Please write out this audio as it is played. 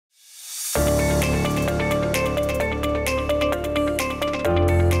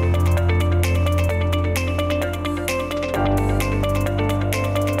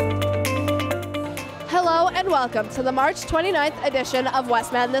welcome to the March 29th edition of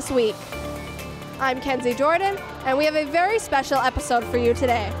Westman This Week. I'm Kenzie Jordan, and we have a very special episode for you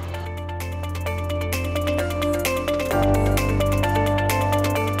today.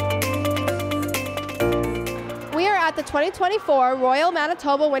 We are at the 2024 Royal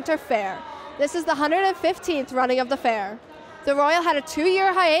Manitoba Winter Fair. This is the 115th running of the fair. The Royal had a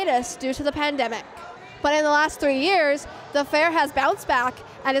 2-year hiatus due to the pandemic. But in the last 3 years, the fair has bounced back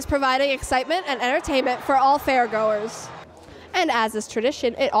and is providing excitement and entertainment for all fairgoers. And as is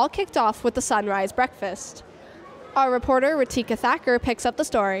tradition, it all kicked off with the sunrise breakfast. Our reporter, Ritika Thacker, picks up the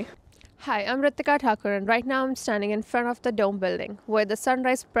story. Hi, I'm Ritika Thakur, and right now I'm standing in front of the Dome building, where the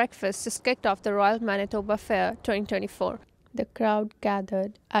sunrise breakfast just kicked off the Royal Manitoba Fair 2024. The crowd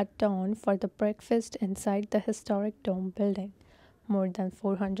gathered at dawn for the breakfast inside the historic Dome building. More than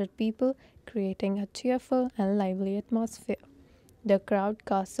 400 people, creating a cheerful and lively atmosphere. The crowd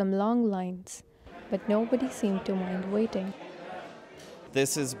caused some long lines, but nobody seemed to mind waiting.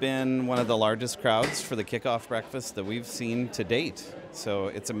 This has been one of the largest crowds for the kickoff breakfast that we've seen to date. So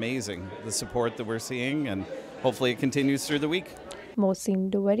it's amazing, the support that we're seeing, and hopefully it continues through the week. Most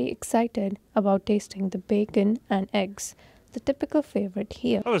seemed very excited about tasting the bacon and eggs, the typical favorite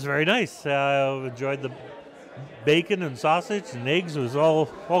here. It was very nice. I enjoyed the bacon and sausage and eggs. It was all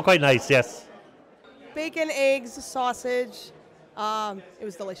quite nice, yes. Bacon, eggs, sausage. It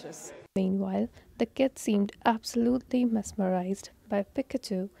was delicious. Meanwhile, the kids seemed absolutely mesmerized by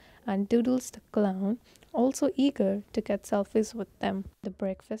Pikachu and Doodles the clown, also eager to get selfies with them. The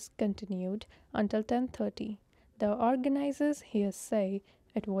breakfast continued until 10:30. The organizers here say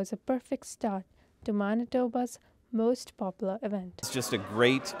it was a perfect start to Manitoba's most popular event. It's just a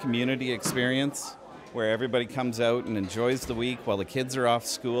great community experience where everybody comes out and enjoys the week while the kids are off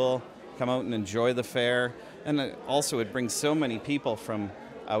school, come out and enjoy the fair. And also it brings so many people from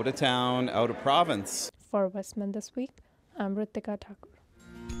out of town, out of province. For Westman This Week, I'm Ritika Thakur.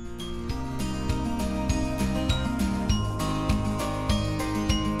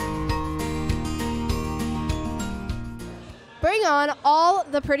 Bring on all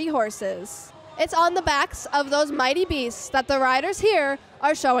the pretty horses. It's on the backs of those mighty beasts that the riders here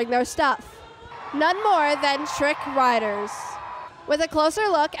are showing their stuff. None more than trick riders. With a closer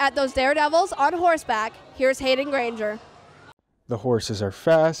look at those daredevils on horseback, here's Hayden Granger. The horses are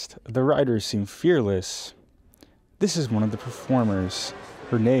fast, the riders seem fearless. This is one of the performers.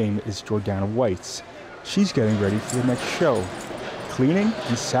 Her name is Jordana White. She's getting ready for the next show, cleaning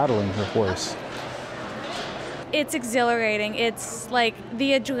and saddling her horse. It's exhilarating. It's like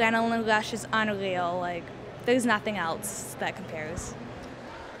the adrenaline rush is unreal. Like, there's nothing else that compares.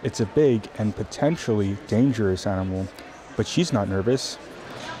 It's a big and potentially dangerous animal, but she's not nervous.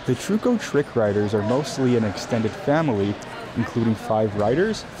 The Truco trick riders are mostly an extended family, including 5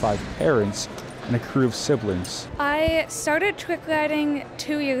 riders, 5 parents, and a crew of siblings. I started trick riding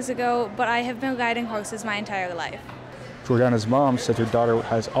 2 years ago, but I have been riding horses my entire life. Jordana's mom said her daughter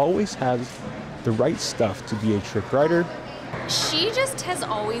has always had the right stuff to be a trick rider. She just has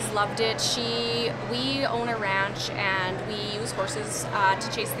always loved it. We own a ranch and we use horses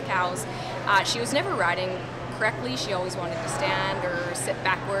to chase the cows. She was never riding correctly. She always wanted to stand or sit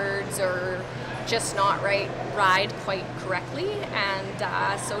backwards or just not ride quite correctly.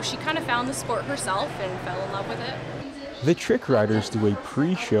 And so she kind of found the sport herself and fell in love with it. The trick riders do a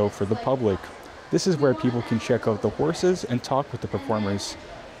pre-show for the public. This is where people can check out the horses and talk with the performers.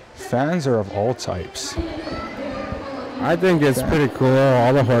 Fans are of all types. I think it's pretty cool.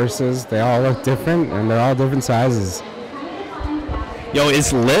 All the horses, they all look different and they're all different sizes. Yo,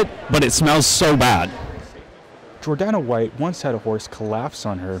 it's lit, but it smells so bad. Jordana White once had a horse collapse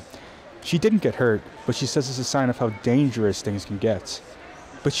on her. She didn't get hurt, but she says it's a sign of how dangerous things can get.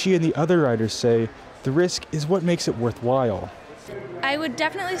 But she and the other riders say the risk is what makes it worthwhile. I would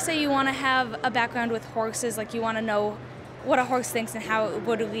definitely say you want to have a background with horses, like you want to know what a horse thinks and how it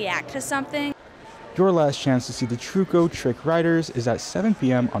would react to something. Your last chance to see the Truco Trick Riders is at 7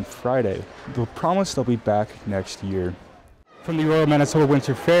 p.m. on Friday. They'll promise they'll be back next year. From the Royal Manitoba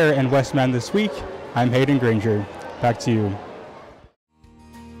Winter Fair and Westman This Week, I'm Hayden Granger. Back to you.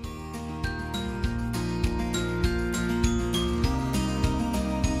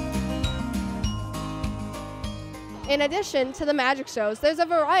 In addition to the magic shows, there's a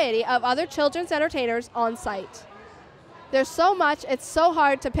variety of other children's entertainers on site. There's so much, it's so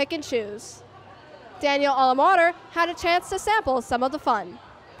hard to pick and choose. Daniel Alamotter had a chance to sample some of the fun.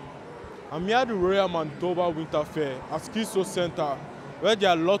 I'm here at the Royal Manitoba Winter Fair at Skiso Center, where there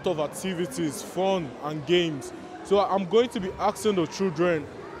are a lot of activities, fun and games. So I'm going to be asking the children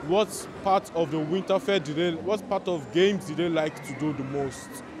what part of the Winter Fair what part of games did they like to do the most?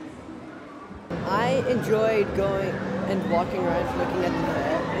 I enjoyed going and walking around looking at the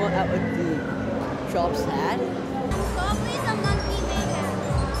fair, at what the shops had.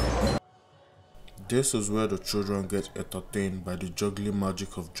 This is where the children get entertained by the juggling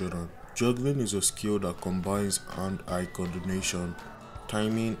magic of Jordan. Juggling is a skill that combines hand-eye coordination,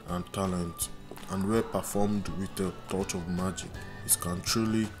 timing and talent, and where performed with a touch of magic, it can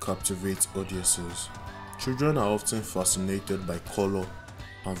truly captivate audiences. Children are often fascinated by color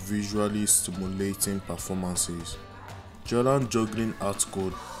and visually stimulating performances. Jordan Juggling Art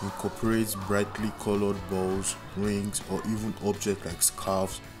Code incorporates brightly colored balls, rings, or even objects like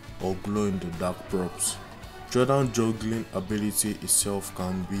scarves or glow-in-the-dark props. Jordan juggling ability itself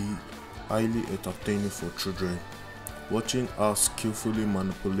can be highly entertaining for children. Watching her skillfully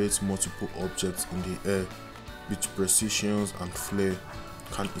manipulate multiple objects in the air with precision and flair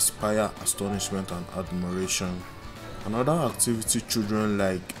can inspire astonishment and admiration. Another activity children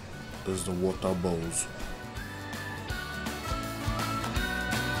like is the water balls.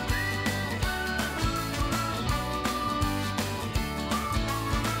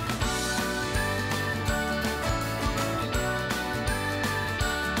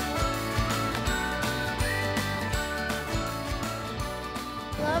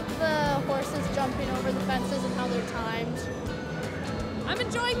 Love the horses jumping over the fences and how they're timed. I'm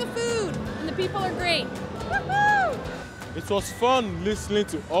enjoying the food, and the people are great. Woohoo! It was fun listening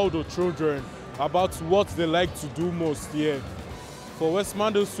to all the children about what they like to do most here. For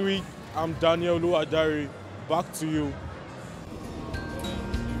Westman this week, I'm Daniel Luadari. Back to you.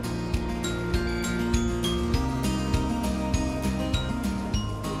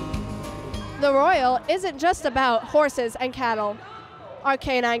 The Royal isn't just about horses and cattle. Our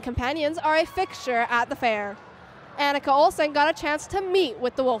canine companions are a fixture at the fair. Annika Olsen got a chance to meet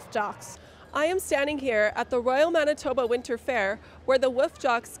with the Wolf Jocks. I am standing here at the Royal Manitoba Winter Fair, where the Wolf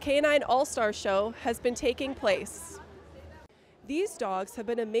Jocks Canine All-Star Show has been taking place. These dogs have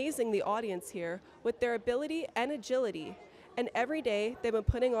been amazing the audience here with their ability and agility, and every day they've been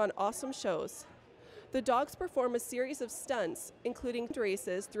putting on awesome shows. The dogs perform a series of stunts, including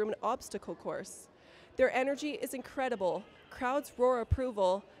races through an obstacle course. Their energy is incredible, crowds roar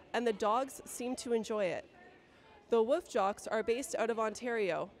approval, and the dogs seem to enjoy it. The Wolf Jocks are based out of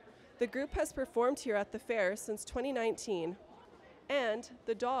Ontario. The group has performed here at the fair since 2019, and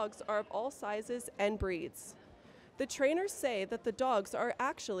the dogs are of all sizes and breeds. The trainers say that the dogs are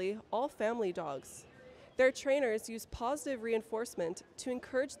actually all family dogs. Their trainers use positive reinforcement to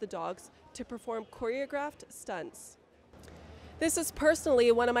encourage the dogs to perform choreographed stunts. This is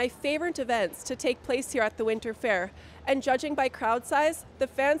personally one of my favorite events to take place here at the Winter Fair, and judging by crowd size, the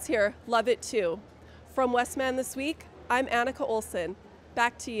fans here love it too. From Westman this week, I'm Annika Olsen.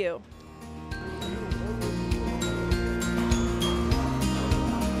 Back to you.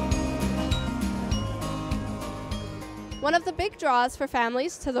 One of the big draws for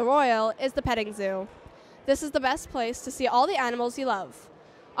families to the Royal is the petting zoo. This is the best place to see all the animals you love.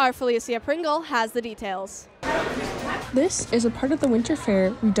 Our Felicia Pringle has the details. This is a part of the Winter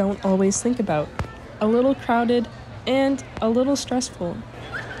Fair we don't always think about. A little crowded and a little stressful.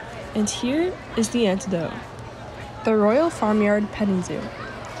 And here is the antidote. The Royal Farmyard Petting Zoo.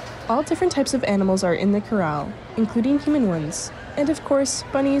 All different types of animals are in the corral, including human ones, and of course,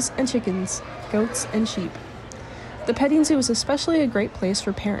 bunnies and chickens, goats and sheep. The petting zoo is especially a great place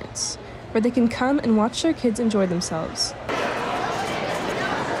for parents, where they can come and watch their kids enjoy themselves.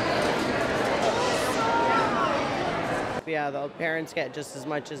 Yeah, the parents get just as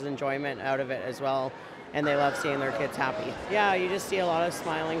much as enjoyment out of it as well, and they love seeing their kids happy. Yeah, you just see a lot of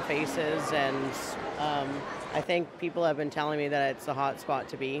smiling faces, and I think people have been telling me that it's a hot spot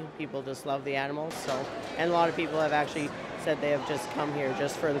to be. People just love the animals, and a lot of people have actually said they have just come here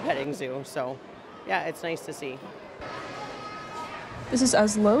just for the petting zoo, so yeah, it's nice to see. This is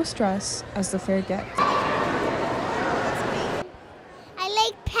as low stress as the fair gets. I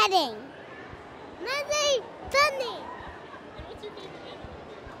like petting. Mother, bunny. And what's your favorite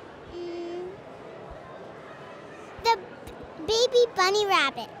animal? The baby bunny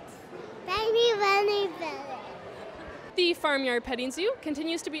rabbit. Baby bunny rabbit. The Farmyard Petting Zoo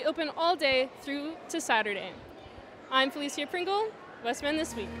continues to be open all day through to Saturday. I'm Felicia Pringle, Westman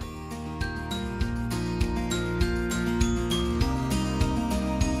This Week.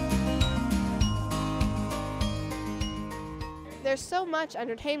 There's so much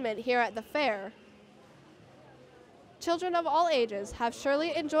entertainment here at the fair. Children of all ages have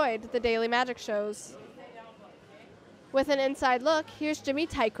surely enjoyed the daily magic shows. With an inside look, here's Jimmy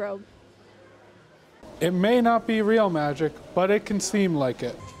Tykerobe. It may not be real magic, but it can seem like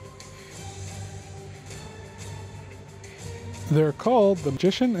it. They're called the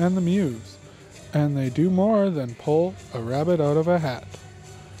Magician and the Muse, And they do more than pull a rabbit out of a hat.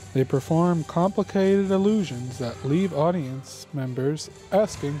 They perform complicated illusions that leave audience members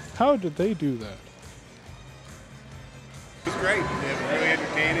asking, how did they do that? It was great. It was really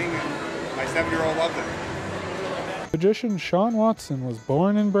entertaining, and my 7-year-old loved it. Magician Sean Watson was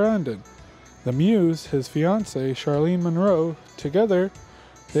born in Brandon. The Muse, his fiancée Charlene Monroe, together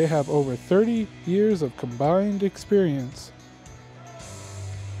they have over 30 years of combined experience.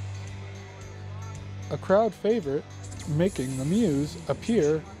 A crowd favorite, making the Muse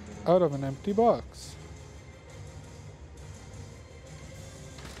appear out of an empty box.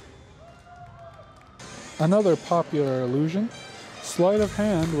 Another popular illusion, sleight of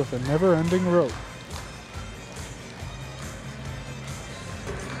hand with a never-ending rope.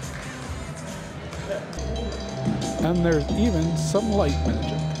 And there's even some light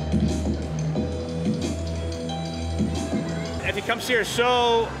magic. If you come see our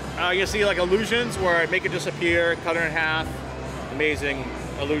show, you'll see like illusions where I make it disappear, cut it in half, amazing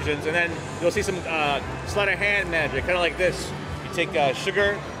illusions. And then you'll see some sleight of hand magic, kind of like this. You take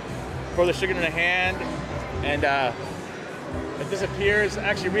sugar, pour the sugar in the hand, and it disappears,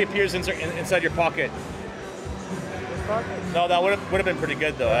 actually reappears inside your pocket. This pocket? No, that would have been pretty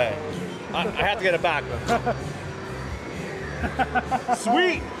good though. I have to get it back.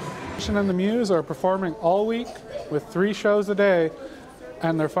 Sweet! And the Muse are performing all week with 3 shows a day,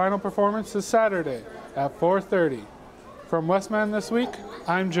 and their final performance is Saturday at 4:30. From Westman this week,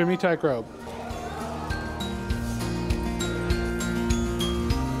 I'm Jimmy Tygrove.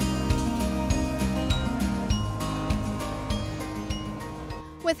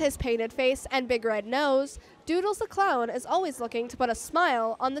 With his painted face and big red nose, Doodles the Clown is always looking to put a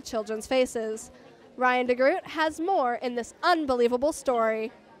smile on the children's faces. Ryan DeGroot has more in this unbelievable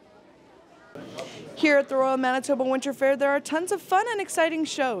story. Here at the Royal Manitoba Winter Fair, there are tons of fun and exciting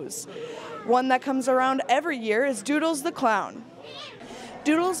shows. One that comes around every year is Doodles the Clown.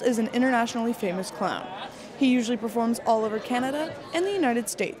 Doodles is an internationally famous clown. He usually performs all over Canada and the United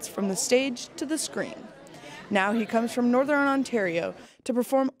States, from the stage to the screen. Now he comes from Northern Ontario to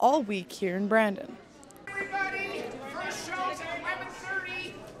perform all week here in Brandon.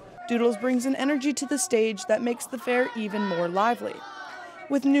 Doodles brings an energy to the stage that makes the fair even more lively.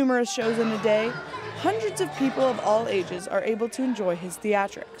 With numerous shows in a day, hundreds of people of all ages are able to enjoy his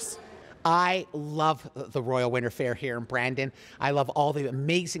theatrics. I love the Royal Winter Fair here in Brandon. I love all the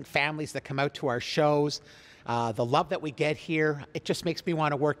amazing families that come out to our shows. The love that we get here, it just makes me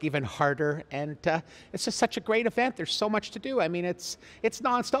want to work even harder. And it's just such a great event. There's so much to do. I mean, it's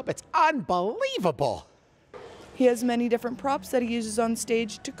nonstop. It's unbelievable. He has many different props that he uses on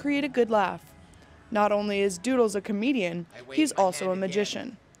stage to create a good laugh. Not only is Doodles a comedian, he's also a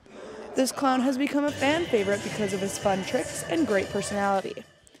magician. This clown has become a fan favorite because of his fun tricks and great personality.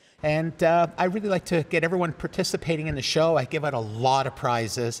 And I really like to get everyone participating in the show. I give out a lot of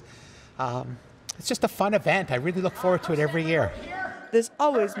prizes. It's just a fun event. I really look forward to it every year. This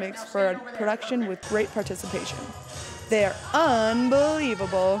always makes for a production with great participation. They're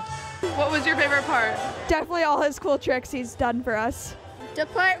unbelievable. What was your favorite part? Definitely all his cool tricks he's done for us. The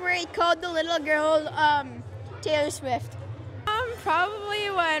part where he called the little girl Taylor Swift. Probably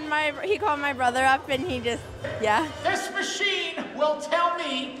when he called my brother up and he just, yeah. This machine will tell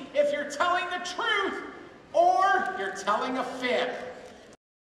me if you're telling the truth or you're telling a fib.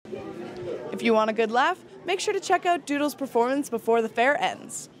 If you want a good laugh, make sure to check out Doodles' performance before the fair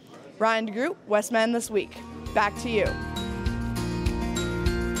ends. Ryan DeGroot, Westman This Week. Back to you.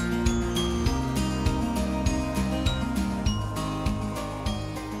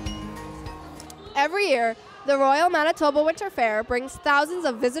 Every year, the Royal Manitoba Winter Fair brings thousands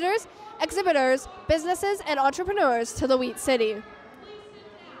of visitors, exhibitors, businesses, and entrepreneurs to the Wheat City.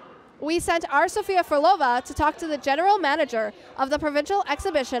 We sent our Sofia Frlova to talk to the general manager of the Provincial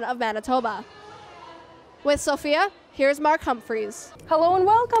Exhibition of Manitoba. With Sofia, here's Mark Humphreys. Hello and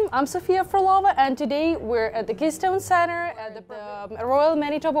welcome. I'm Sofia Frlova, and today we're at the Keystone Center. The Royal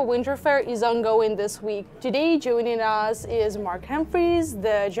Manitoba Winter Fair is ongoing this week. Today, joining us is Mark Humphreys,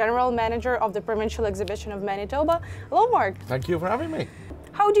 the general manager of the Provincial Exhibition of Manitoba. Hello, Mark. Thank you for having me.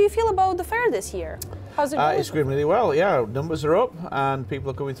 How do you feel about the fair this year? How's it going? It's going really well. Yeah, numbers are up and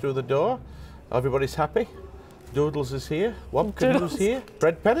people are coming through the door. Everybody's happy. Doodles is here, Wobkins is here,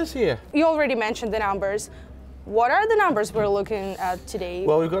 Bread Pen is here. You already mentioned the numbers. What are the numbers we're looking at today?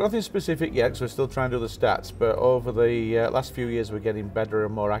 Well, we've got nothing specific yet, so we're still trying to do the stats, but over the last few years we're getting better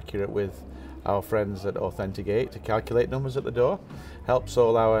and more accurate with our friends at Authenticate to calculate numbers at the door. Helps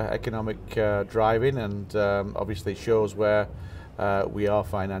all our economic driving and obviously shows where we are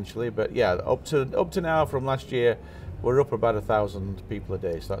financially. But yeah, up to now from last year, we're up about 1,000 people a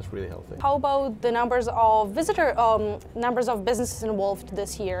day, so that's really healthy. How about the numbers of numbers of businesses involved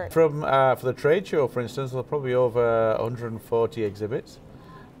this year? For the trade show, for instance, there'll probably be over 140 exhibits,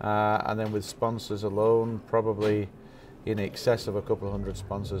 and then with sponsors alone, probably in excess of a couple of hundred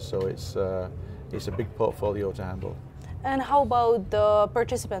sponsors. So it's a big portfolio to handle. And how about the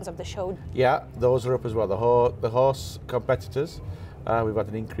participants of the show? Yeah, those are up as well. The horse competitors. We've had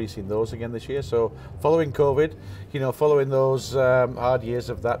an increase in those again this year. So following COVID, following those hard years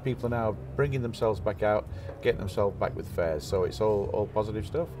of that, people are now bringing themselves back out, getting themselves back with fairs. So it's all positive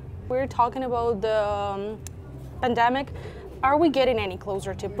stuff. We're talking about the pandemic. Are we getting any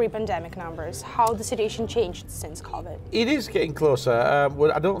closer to pre-pandemic numbers? How the situation changed since COVID? It is getting closer.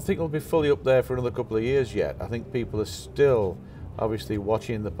 I don't think we'll be fully up there for another couple of years yet. I think people are still obviously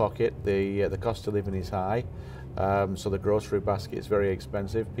watching the pocket. The cost of living is high. So the grocery basket is very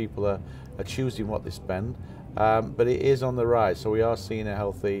expensive. People are choosing what they spend, but it is on the rise. So we are seeing a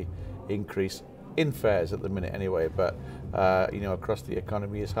healthy increase in fares at the minute anyway, but across the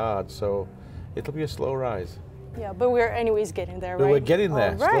economy is hard. So it'll be a slow rise. Yeah, but we're anyways getting there, right? But we're getting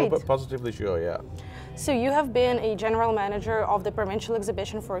there, right. Slow but positively sure, yeah. So you have been a general manager of the provincial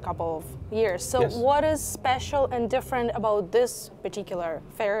exhibition for a couple of years. So yes. What is special and different about this particular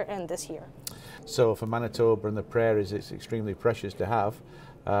fair and this year? So for Manitoba and the prairies, it's extremely precious to have.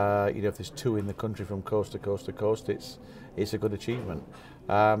 If there's two in the country from coast to coast to coast, it's a good achievement.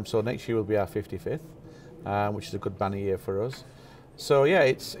 So next year will be our 55th, which is a good banner year for us. So yeah,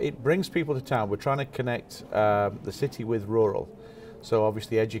 it brings people to town. We're trying to connect the city with rural. So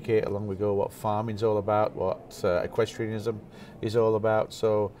obviously educate along we go what farming's all about, what equestrianism is all about.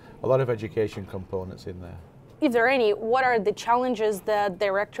 So a lot of education components in there. If there are any, what are the challenges that the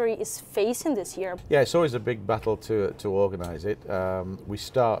Directory is facing this year? Yeah, it's always a big battle to organise it. We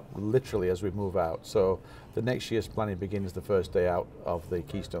start literally as we move out. So the next year's planning begins the first day out of the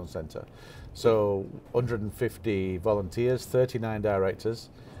Keystone Centre. So 150 volunteers, 39 directors,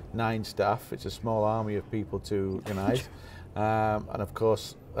 9 staff. It's a small army of people to organise. And of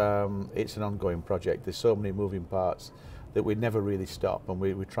course, it's an ongoing project. There's so many moving parts that we never really stop, and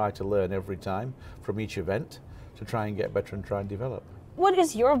we try to learn every time from each event to try and get better and try and develop. What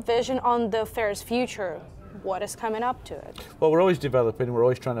is your vision on the fair's future? What is coming up to it? Well, we're always developing, we're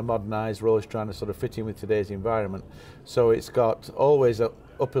always trying to modernise, we're always trying to sort of fit in with today's environment. So it's got always an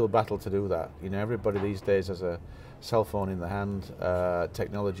uphill battle to do that. Everybody these days has a cell phone in the hand,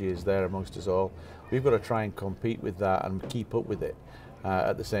 technology is there amongst us all. We've got to try and compete with that and keep up with it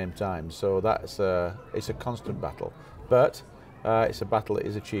at the same time. So it's a constant battle. But it's a battle that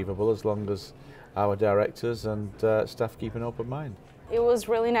is achievable as long as our directors and staff keep an open mind. It was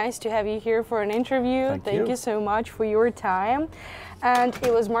really nice to have you here for an interview. Thank you so much for your time. And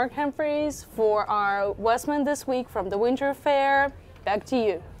it was Mark Humphreys for our Westman This Week from the Winter Fair. Back to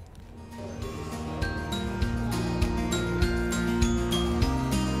you.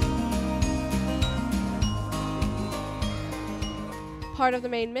 Part of the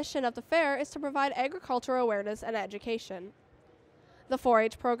main mission of the fair is to provide agricultural awareness and education. The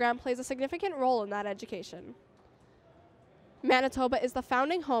 4-H program plays a significant role in that education. Manitoba is the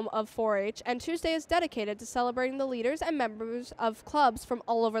founding home of 4-H, and Tuesday is dedicated to celebrating the leaders and members of clubs from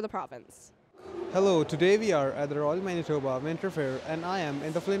all over the province. Hello, today we are at the Royal Manitoba Winter Fair, and I am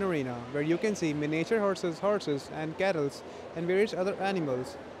in the Flynn Arena, where you can see miniature horses and cattle and various other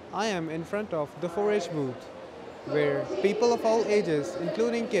animals. I am in front of the 4-H booth, where people of all ages,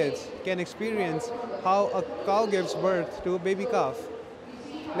 including kids, can experience how a cow gives birth to a baby calf.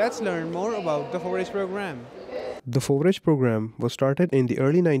 Let's learn more about the 4-H program. The 4-H program was started in the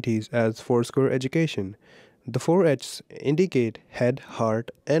early 90s as Foursquare Education. The 4-H's indicate head,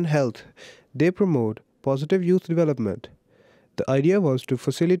 heart, and health. They promote positive youth development. The idea was to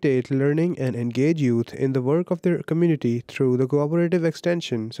facilitate learning and engage youth in the work of their community through the cooperative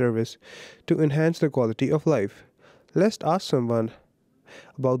extension service to enhance the quality of life. Let's ask someone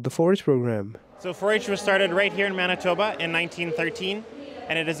about the 4-H program. So 4-H was started right here in Manitoba in 1913,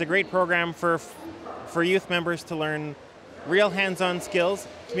 and it is a great program for youth members to learn real hands-on skills,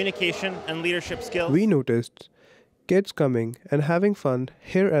 communication, and leadership skills. We noticed kids coming and having fun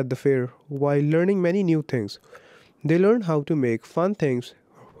here at the fair while learning many new things. They learn how to make fun things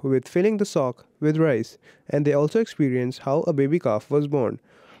with filling the sock with rice, and they also experience how a baby calf was born.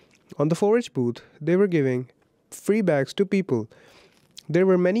 On the 4-H booth, they were giving free bags to people. There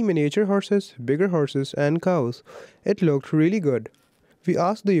were many miniature horses, bigger horses, and cows. It looked really good. We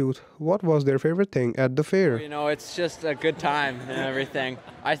asked the youth what was their favorite thing at the fair. It's just a good time and everything.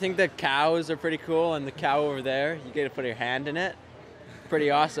 I think the cows are pretty cool, and the cow over there, you get to put your hand in it.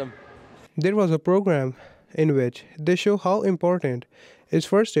 Pretty awesome. There was a program in which they show how important is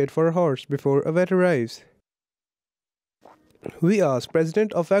first aid for a horse before a vet arrives. We asked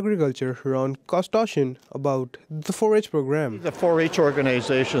President of Agriculture Ron Kostoshin about the 4-H program. The 4-H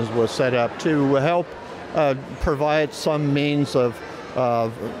organizations was set up to help provide some means of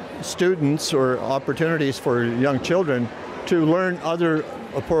students or opportunities for young children to learn other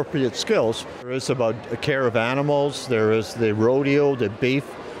appropriate skills. There is about care of animals, there is the rodeo, the beef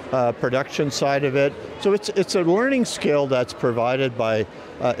production side of it. So it's a learning skill that's provided by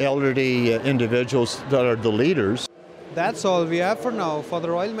elderly individuals that are the leaders. That's all we have for now for the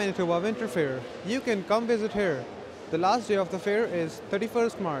Royal Manitoba Winter Fair. You can come visit here. The last day of the fair is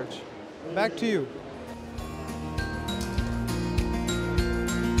 31st March. Back to you.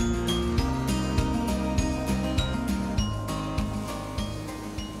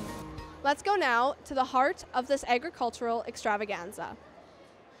 Let's go now to the heart of this agricultural extravaganza.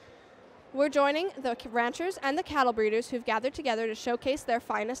 We're joining the ranchers and the cattle breeders who've gathered together to showcase their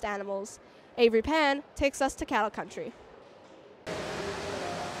finest animals. Avery Pan takes us to cattle country.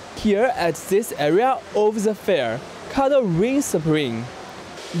 Here at this area of the fair, cattle reign supreme.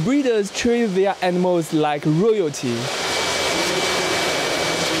 Breeders treat their animals like royalty.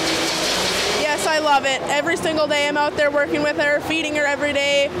 Yes, I love it. Every single day I'm out there working with her, feeding her every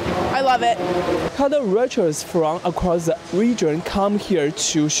day. I love it. Cattle ranchers from across the region come here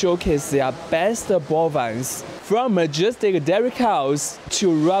to showcase their best bovines. From majestic dairy cows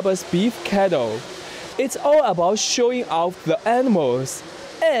to robust beef cattle. It's all about showing off the animals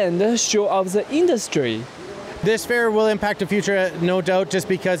and show off the industry. This fair will impact the future, no doubt, just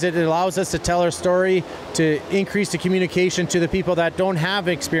because it allows us to tell our story, to increase the communication to the people that don't have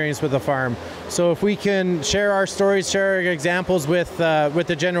experience with the farm. So if we can share our stories, share our examples with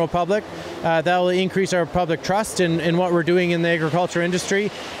the general public, that will increase our public trust in what we're doing in the agriculture industry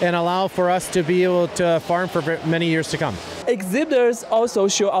and allow for us to be able to farm for many years to come. Exhibitors also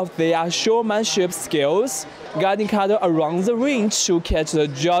show off their showmanship skills, guiding cattle around the ring to catch the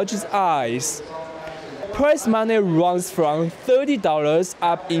judge's eyes. Prize money runs from $30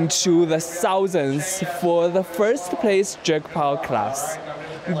 up into the thousands for the first place jackpot class.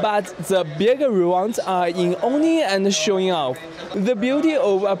 But the bigger rewards are in owning and showing off the beauty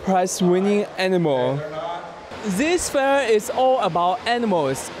of a prize-winning animal. This fair is all about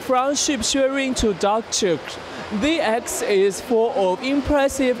animals, from sheep shearing to dog chicks. The X is full of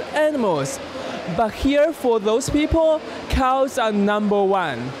impressive animals. But here for those people, cows are number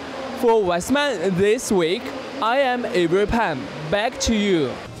one. For Westman this week, I am Avery Pan. Back to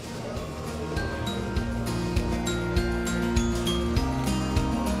you.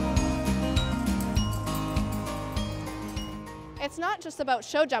 It's not just about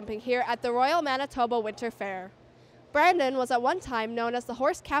show jumping here at the Royal Manitoba Winter Fair. Brandon was at one time known as the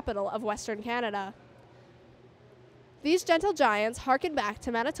horse capital of Western Canada. These gentle giants harken back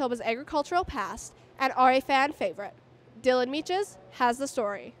to Manitoba's agricultural past and are a fan favorite. Dylan Meaches has the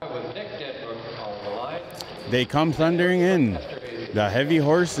story. They come thundering in, the heavy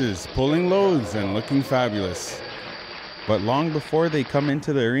horses pulling loads and looking fabulous. But long before they come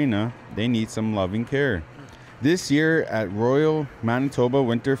into the arena, they need some loving care. This year at Royal Manitoba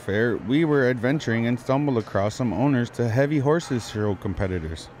Winter Fair, we were adventuring and stumbled across some owners to Heavy Horses Show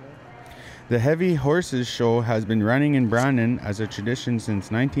competitors. The Heavy Horses Show has been running in Brandon as a tradition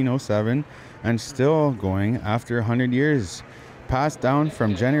since 1907 and still going after 100 years, passed down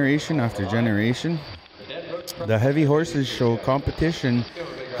from generation after generation. The Heavy Horses Show competition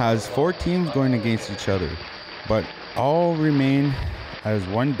has 4 teams going against each other, but all remain as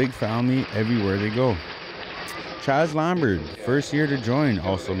one big family everywhere they go. Chaz Lambert, first year to join,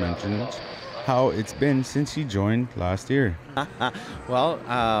 also mentions how it's been since he joined last year. Well,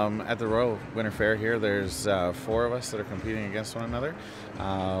 at the Royal Winter Fair here, there's 4 of us that are competing against one another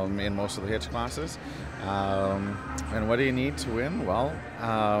in most of the hitch classes. And what do you need to win? Well,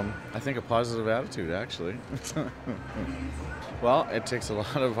 I think a positive attitude, actually. Well, it takes a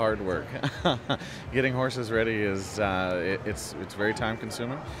lot of hard work. Getting horses ready is it's very time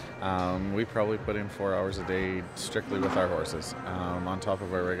consuming. We probably put in 4 hours a day strictly with our horses on top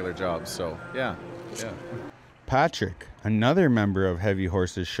of our regular jobs. So yeah. Patrick, another member of Heavy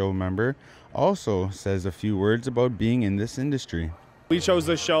Horses Show member, also says a few words about being in this industry. We chose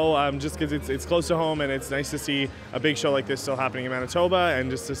this show just because it's close to home and it's nice to see a big show like this still happening in Manitoba and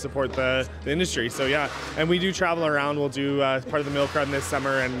just to support the industry. So yeah, and we do travel around. We'll do part of the milk run this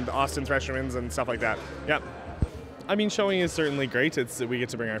summer and Austin Threshermans and stuff like that. Yeah. I mean, showing is certainly great. We get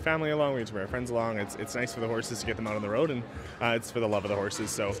to bring our family along, we get to bring our friends along. It's nice for the horses to get them out on the road, and it's for the love of the horses,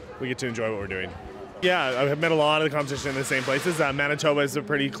 so we get to enjoy what we're doing. Yeah, I've met a lot of the competition in the same places. Manitoba is a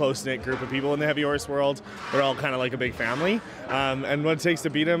pretty close-knit group of people in the heavy horse world. They're all kind of like a big family. And what it takes to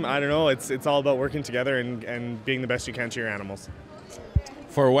beat them, I don't know. It's all about working together and being the best you can to your animals.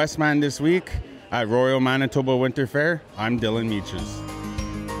 For Westman this week at Royal Manitoba Winter Fair, I'm Dylan Meaches.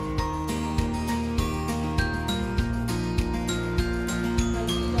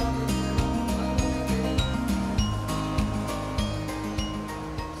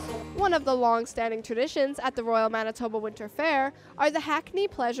 One of the long-standing traditions at the Royal Manitoba Winter Fair are the Hackney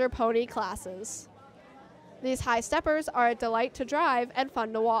Pleasure Pony classes. These high steppers are a delight to drive and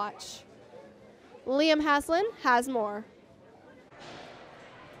fun to watch. Liam Haslin has more.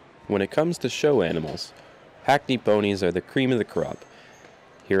 When it comes to show animals, Hackney ponies are the cream of the crop.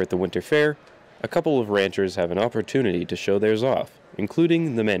 Here at the Winter Fair, a couple of ranchers have an opportunity to show theirs off,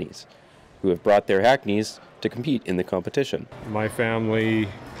 including the Mennies, who have brought their Hackneys to compete in the competition. My family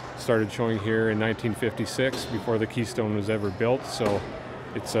started showing here in 1956 before the Keystone was ever built, so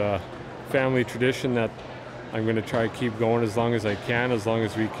it's a family tradition that I'm going to try to keep going as long as I can, as long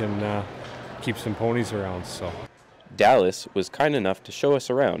as we can keep some ponies around. So Dallas was kind enough to show us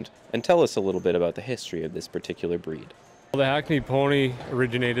around and tell us a little bit about the history of this particular breed. The Hackney pony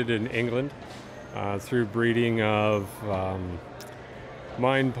originated in England through breeding of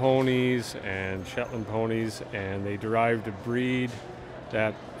mine ponies and Shetland ponies, and they derived a breed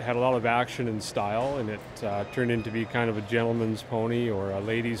that had a lot of action and style, and it turned into be kind of a gentleman's pony or a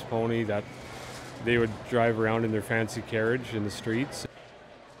lady's pony that they would drive around in their fancy carriage in the streets.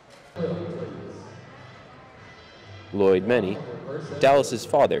 Lloyd Mennie, Dallas's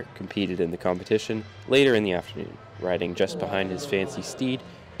father, competed in the competition later in the afternoon, riding just behind his fancy steed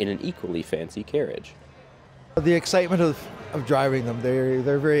in an equally fancy carriage. The excitement of driving them,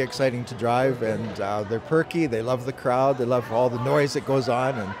 they're very exciting to drive, and they're perky, they love the crowd, they love all the noise that goes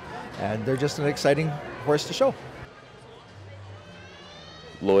on, and they're just an exciting horse to show.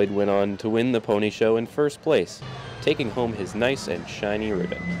 Lloyd went on to win the pony show in first place, taking home his nice and shiny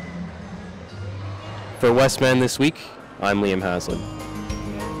ribbon. For Westman this week, I'm Liam Haslin.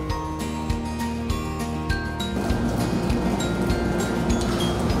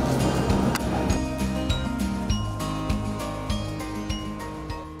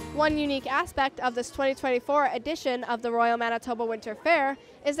 One unique aspect of this 2024 edition of the Royal Manitoba Winter Fair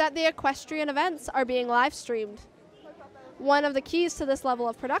is that the equestrian events are being live streamed. One of the keys to this level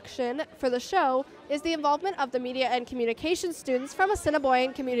of production for the show is the involvement of the media and communication students from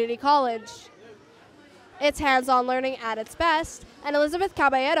Assiniboine Community College. It's hands-on learning at its best, and Elizabeth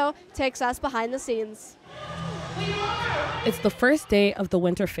Caballero takes us behind the scenes. It's the first day of the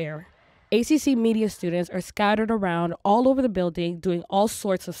Winter Fair. ACC media students are scattered around all over the building doing all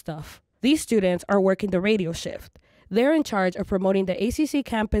sorts of stuff. These students are working the radio shift. They're in charge of promoting the ACC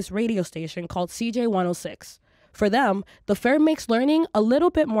campus radio station called CJ 106. For them, the fair makes learning a little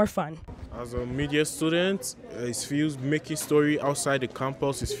bit more fun. As a media student, it feels making story outside the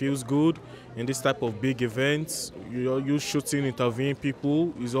campus, it feels good. In this type of big events, you shooting, interviewing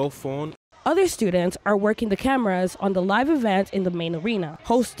people, is all fun. Other students are working the cameras on the live event in the main arena,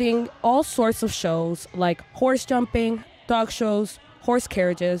 hosting all sorts of shows like horse jumping, dog shows, horse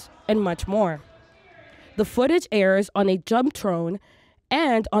carriages, and much more. The footage airs on a Jumbtron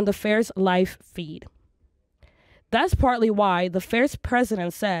and on the fair's live feed. That's partly why the fair's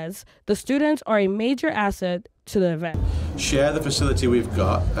president says the students are a major asset to the event. Share the facility we've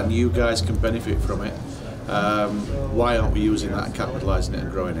got, and you guys can benefit from it. Why aren't we using that and capitalising it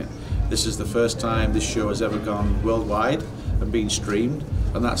and growing it? This is the first time this show has ever gone worldwide and been streamed,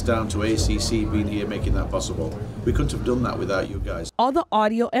 and that's down to ACC being here making that possible. We couldn't have done that without you guys. All the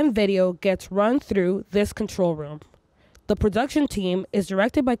audio and video gets run through this control room. The production team is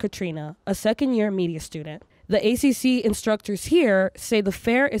directed by Katrina, a second-year media student. The ACC instructors here say the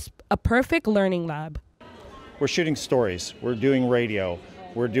fair is a perfect learning lab. We're shooting stories, we're doing radio,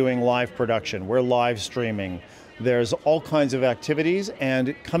 we're doing live production, we're live streaming. There's all kinds of activities,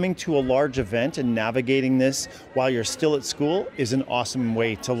 and coming to a large event and navigating this while you're still at school is an awesome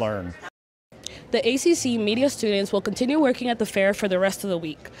way to learn. The ACC media students will continue working at the fair for the rest of the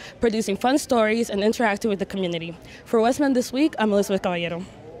week, producing fun stories and interacting with the community. For Westman This Week, I'm Elizabeth Caballero.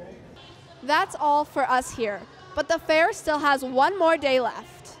 That's all for us here, but the fair still has one more day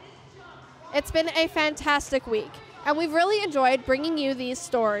left. It's been a fantastic week, and we've really enjoyed bringing you these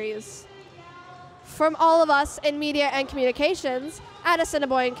stories. From all of us in media and communications at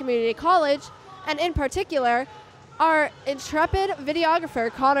Assiniboine Community College, and in particular, our intrepid videographer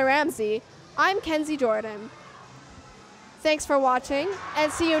Connor Ramsey, I'm Kenzie Jordan. Thanks for watching,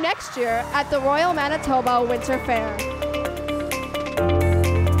 and see you next year at the Royal Manitoba Winter Fair.